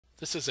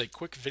This is a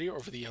quick video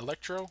over the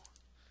electrotonic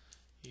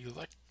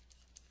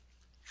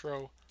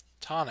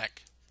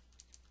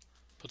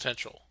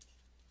potential.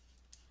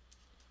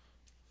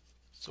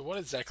 So what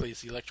exactly is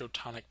the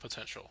electrotonic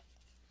potential?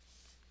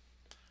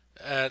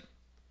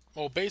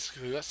 Well,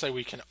 basically, let's say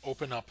we can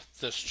open up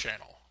this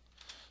channel.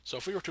 So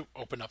if we were to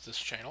open up this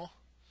channel,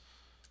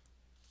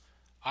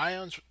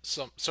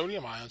 some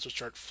sodium ions would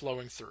start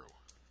flowing through,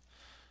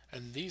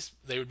 and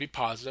they would be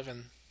positive,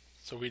 and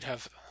so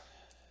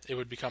it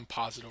would become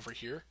positive over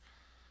here.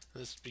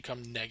 This would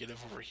become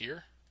negative over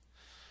here,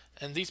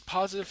 and these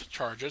positive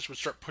charges would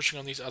start pushing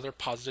on these other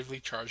positively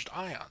charged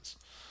ions.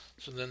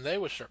 So then they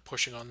would start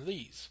pushing on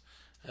these,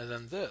 and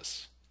then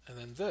this, and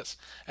then this,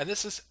 and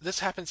this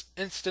happens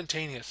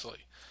instantaneously.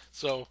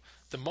 So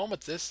the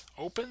moment this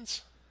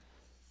opens,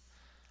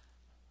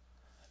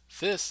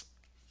 this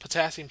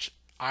potassium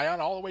ion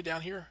all the way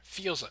down here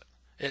feels it.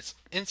 It's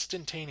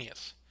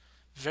instantaneous,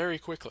 very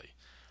quickly,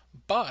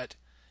 but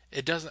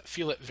it doesn't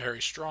feel it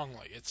very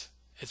strongly. It's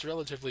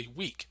relatively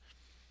weak.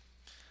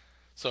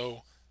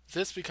 So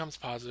this becomes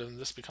positive and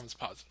this becomes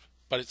positive,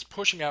 but it's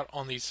pushing out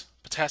on these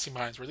potassium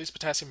ions, where these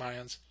potassium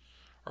ions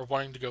are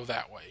wanting to go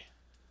that way.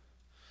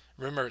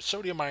 Remember,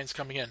 sodium ions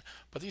coming in,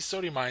 but these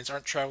sodium ions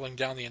aren't traveling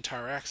down the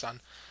entire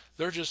axon.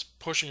 They're just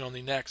pushing on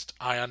the next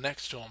ion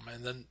next to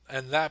them,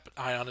 and that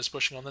ion is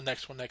pushing on the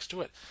next one next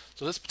to it.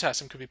 So this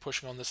potassium could be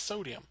pushing on this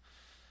sodium,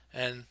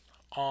 and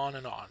on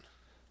and on.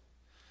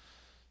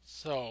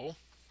 So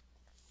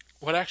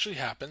what actually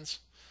happens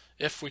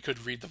if we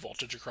could read the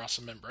voltage across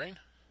the membrane?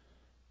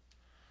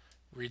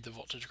 We're going to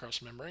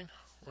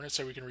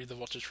say we can read the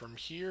voltage from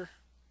here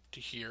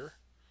to here.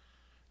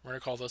 We're going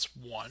to call this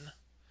 1. We're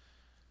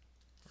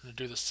going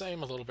to do the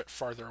same a little bit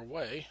farther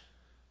away.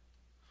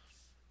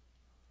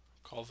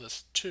 Call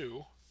this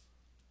 2.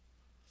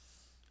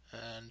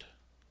 And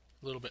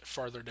a little bit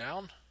farther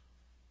down,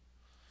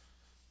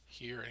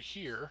 here and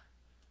here,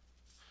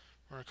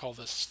 we're going to call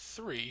this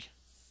 3.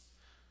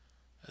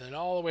 And then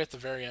all the way at the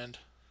very end,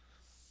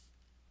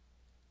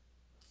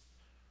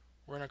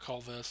 we're going to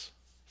call this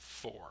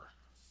 4.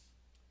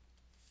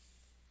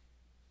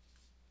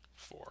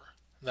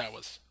 That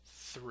was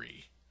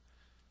 3.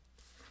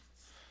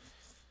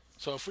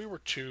 So if we were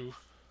to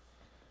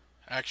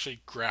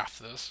actually graph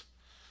this,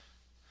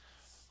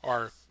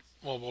 or,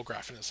 well, we'll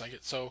graph it in a second.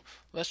 So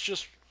let's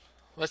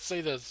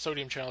say the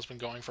sodium channel has been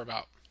going for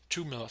about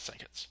 2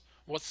 milliseconds.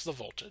 What's the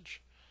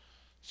voltage?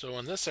 So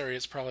in this area,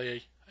 it's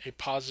probably a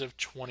positive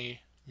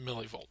 20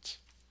 millivolts.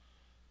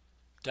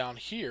 Down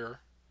here,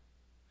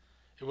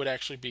 it would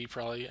actually be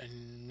probably a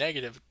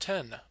negative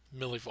 10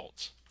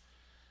 millivolts.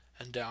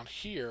 And down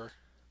here,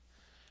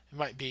 it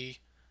might be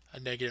a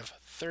negative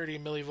 30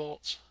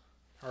 millivolts,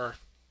 or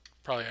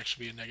probably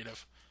actually be a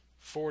negative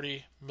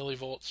 40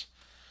 millivolts.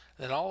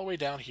 And then all the way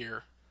down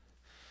here,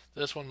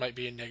 this one might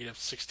be a negative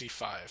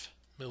 65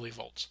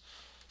 millivolts.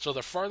 So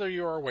the farther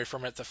you are away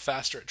from it, the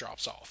faster it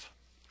drops off.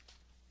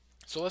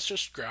 So let's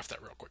just graph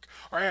that real quick.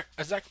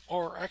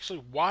 Or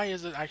actually, why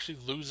is it actually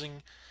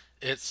losing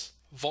its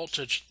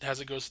voltage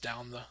as it goes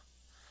down the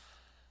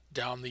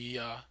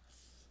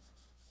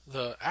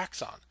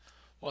axon?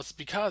 Well, it's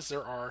because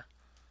there are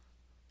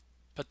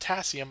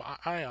potassium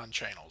ion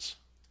channels.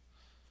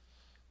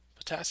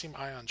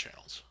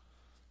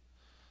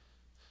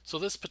 So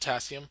this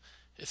potassium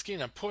is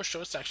getting a push,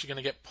 so it's actually going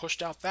to get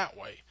pushed out that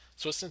way.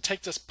 So it's going to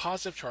take this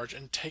positive charge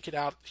and take it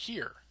out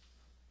here.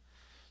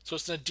 So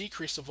it's going to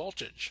decrease the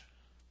voltage.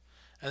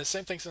 And the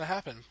same thing's going to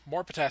happen.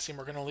 More potassium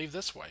are going to leave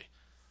this way.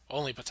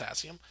 Only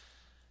potassium.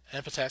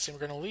 And potassium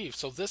are going to leave.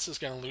 So this is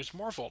going to lose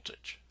more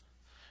voltage.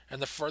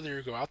 And the further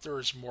you go out,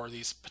 there's more of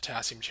these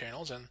potassium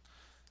channels, and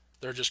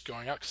they're just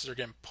going out because they're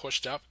getting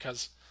pushed out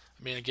because,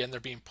 again, they're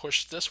being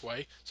pushed this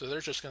way, so they're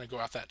just going to go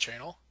out that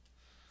channel.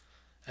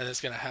 And it's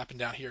going to happen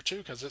down here too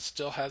because it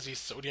still has these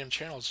sodium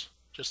channels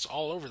just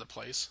all over the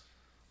place.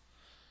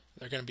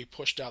 They're going to be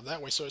pushed out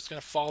that way, so it's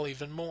going to fall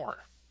even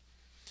more.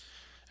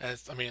 And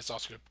it's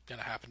also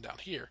going to happen down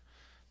here.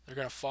 They're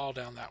going to fall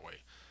down that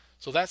way.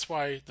 So that's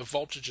why the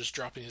voltage is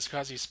dropping, is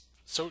because these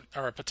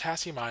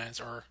potassium ions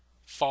are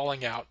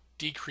falling out,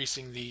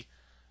 decreasing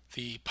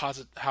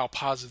how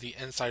positive the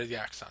inside of the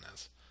axon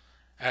is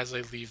as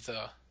they leave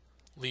the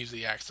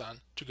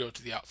axon to go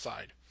to the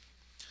outside.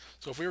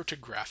 So if we were to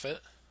graph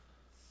it,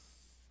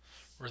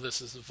 where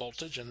this is the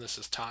voltage and this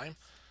is time,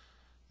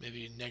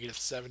 maybe negative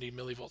 70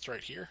 millivolts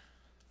right here,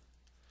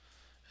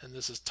 and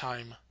this is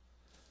time,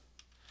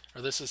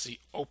 or this is the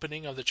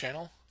opening of the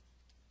channel,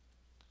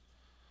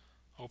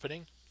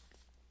 and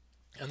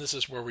this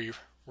is where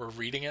we're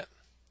reading it.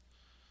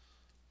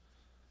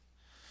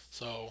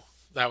 So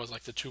that was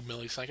like the 2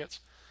 milliseconds.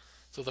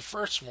 So the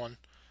first one,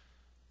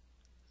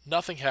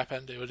 nothing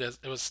happened.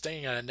 It was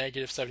staying at a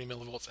negative 70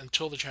 millivolts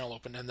until the channel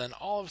opened, and then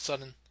all of a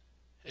sudden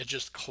it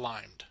just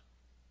climbed.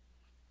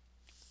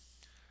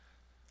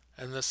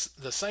 And the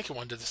second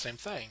one did the same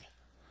thing.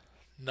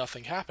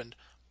 Nothing happened,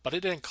 but it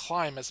didn't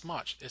climb as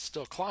much. It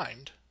still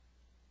climbed,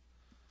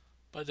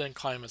 but it didn't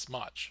climb as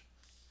much.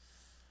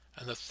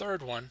 And the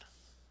third one,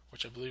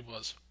 which I believe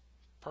was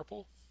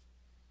purplish,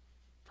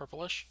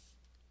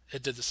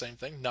 it did the same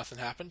thing. Nothing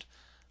happened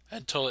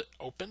until it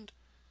opened.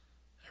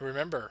 And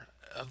remember,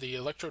 the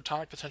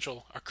electrotonic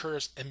potential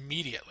occurs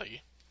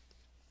immediately.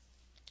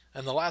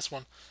 And the last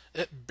one,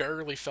 it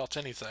barely felt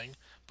anything,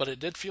 but it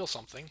did feel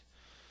something.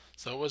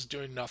 So it was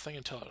doing nothing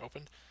until it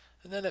opened.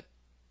 And then it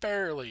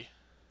barely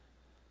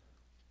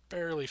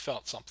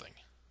felt something.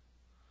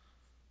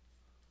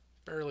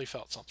 Barely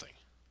felt something.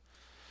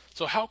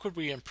 So how could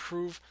we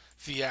improve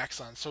the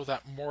axon so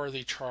that more of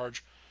the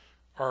charge,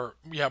 more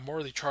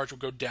of the charge would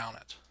go down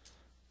it?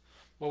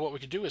 Well, what we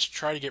could do is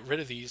try to get rid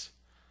of these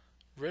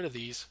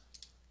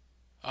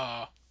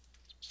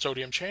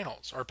sodium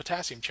channels or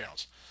potassium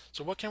channels.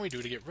 So what can we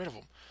do to get rid of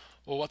them?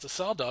 Well, what the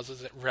cell does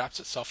is it wraps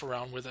itself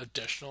around with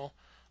additional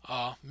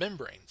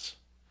membranes.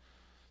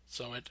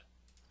 So it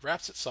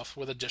wraps itself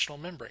with additional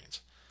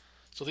membranes.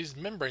 So these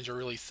membranes are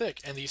really thick,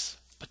 and these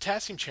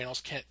potassium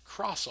channels can't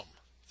cross them.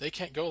 They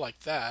can't go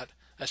like that.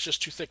 That's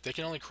just too thick. They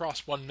can only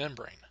cross one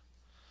membrane.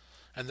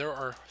 And there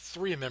are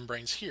 3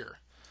 membranes here.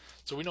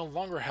 So we no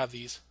longer have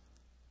these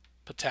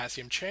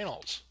potassium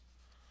channels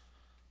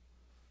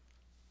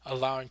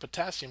allowing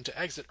potassium to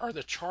exit, or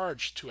the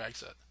charge to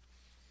exit.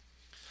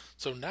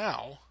 So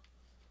now,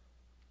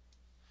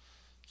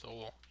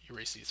 we'll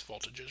erase these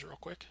voltages real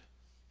quick.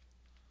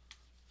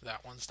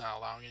 That one's not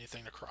allowing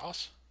anything to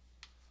cross.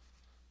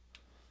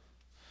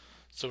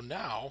 So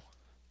now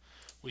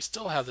we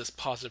still have this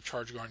positive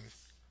charge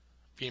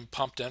being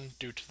pumped in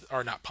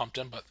or not pumped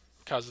in, but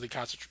because of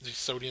the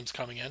sodium's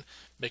coming in,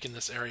 making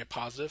this area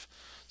positive.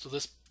 So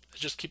this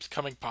just keeps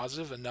coming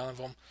positive, and none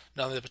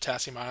of the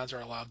potassium ions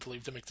are allowed to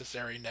leave to make this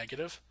area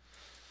negative.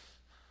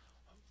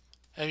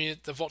 I mean,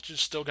 the voltage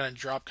is still going to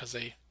drop because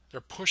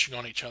they're pushing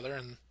on each other,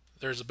 and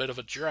there's a bit of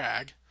a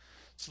drag.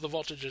 So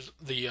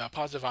the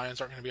positive ions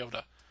aren't going to be able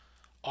to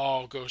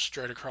all go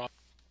straight across.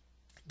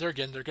 They're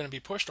going to be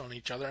pushed on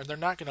each other, and they're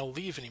not going to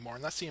leave anymore.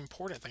 And that's the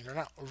important thing. They're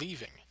not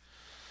leaving.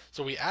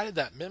 So we added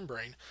that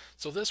membrane.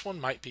 So this one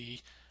might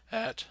be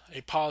at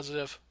a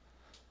positive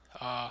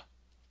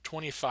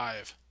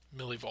 25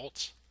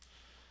 millivolts.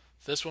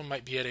 This one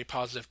might be at a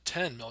positive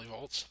 10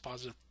 millivolts.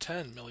 Positive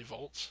 10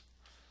 millivolts.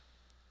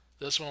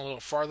 This one a little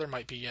farther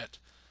might be at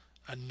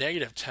a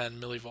negative 10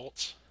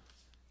 millivolts.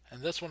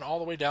 And this one all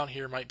the way down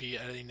here might be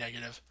at a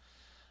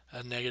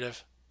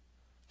negative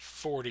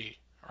 40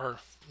 or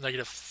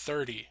negative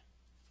 30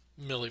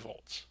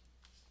 millivolts.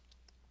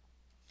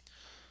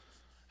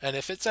 And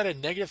if it's at a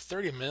negative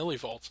 30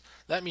 millivolts,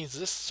 that means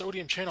this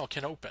sodium channel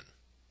can open.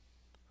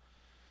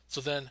 So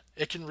then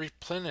it can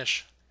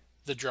replenish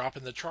the drop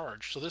in the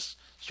charge. So this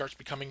starts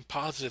becoming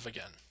positive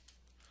again.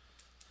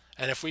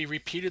 And if we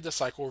repeated the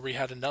cycle where we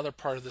had another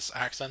part of this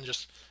axon,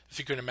 just if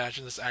you could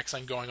imagine this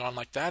axon going on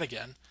like that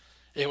again,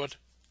 it would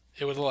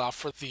allow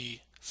for the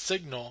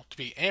signal to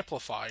be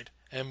amplified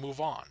and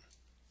move on.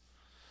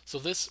 So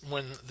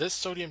when this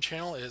sodium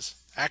channel is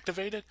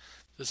activated,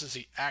 this is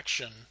the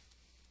action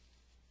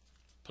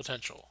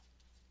potential.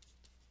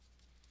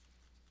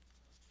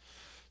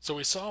 So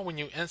we saw when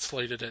you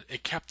insulated it,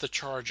 it kept the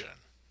charge in.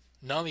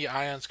 None of the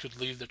ions could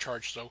leave the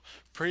charge. So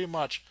pretty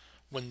much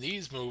when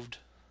these moved,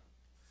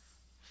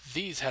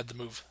 these had to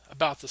move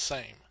about the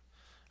same.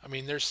 I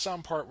mean, there's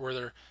some part where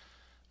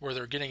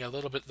they're getting a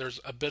little bit. There's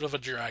a bit of a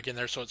drag in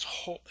there, so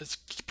it's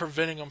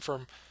preventing them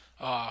from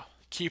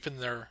keeping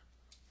their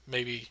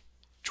maybe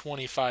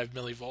 25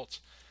 millivolts.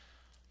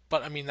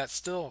 But I mean,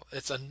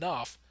 it's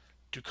enough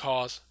to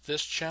cause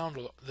this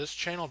channel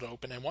to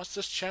open, and once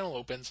this channel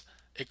opens,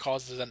 it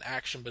causes an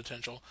action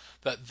potential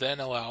that then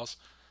allows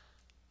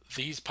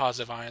these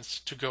positive ions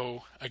to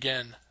go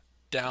again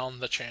down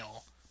the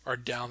channel or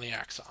down the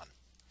axon.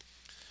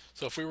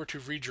 So if we were to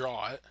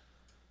redraw it,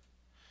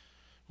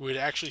 we would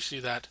actually see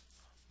that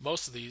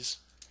most of these,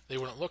 they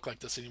wouldn't look like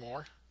this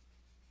anymore.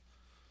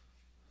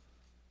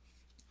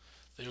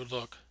 They would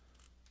look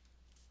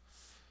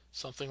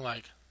something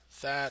like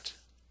that,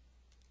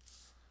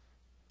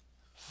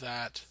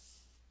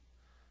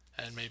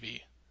 and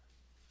maybe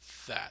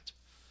that.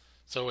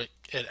 So it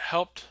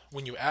helped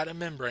when you add a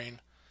membrane,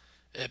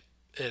 it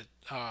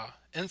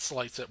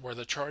insulates it where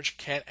the charge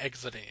can't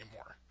exit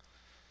anymore.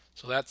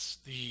 So that's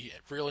the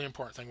really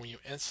important thing. When you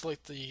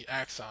insulate the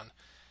axon,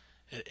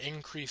 it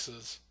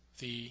increases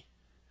the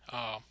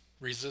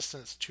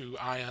resistance to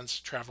ions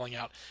traveling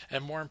out,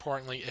 and more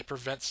importantly, it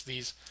prevents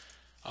these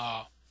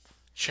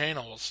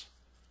channels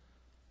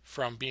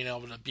from being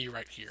able to be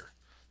right here.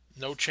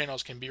 No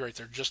channels can be right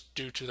there just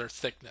due to their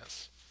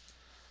thickness.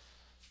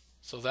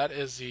 So that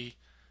is the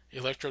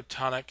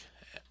electrotonic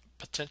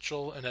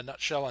potential in a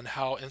nutshell, and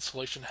how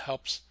insulation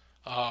helps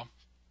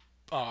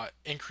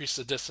increase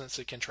the distance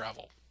it can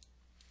travel.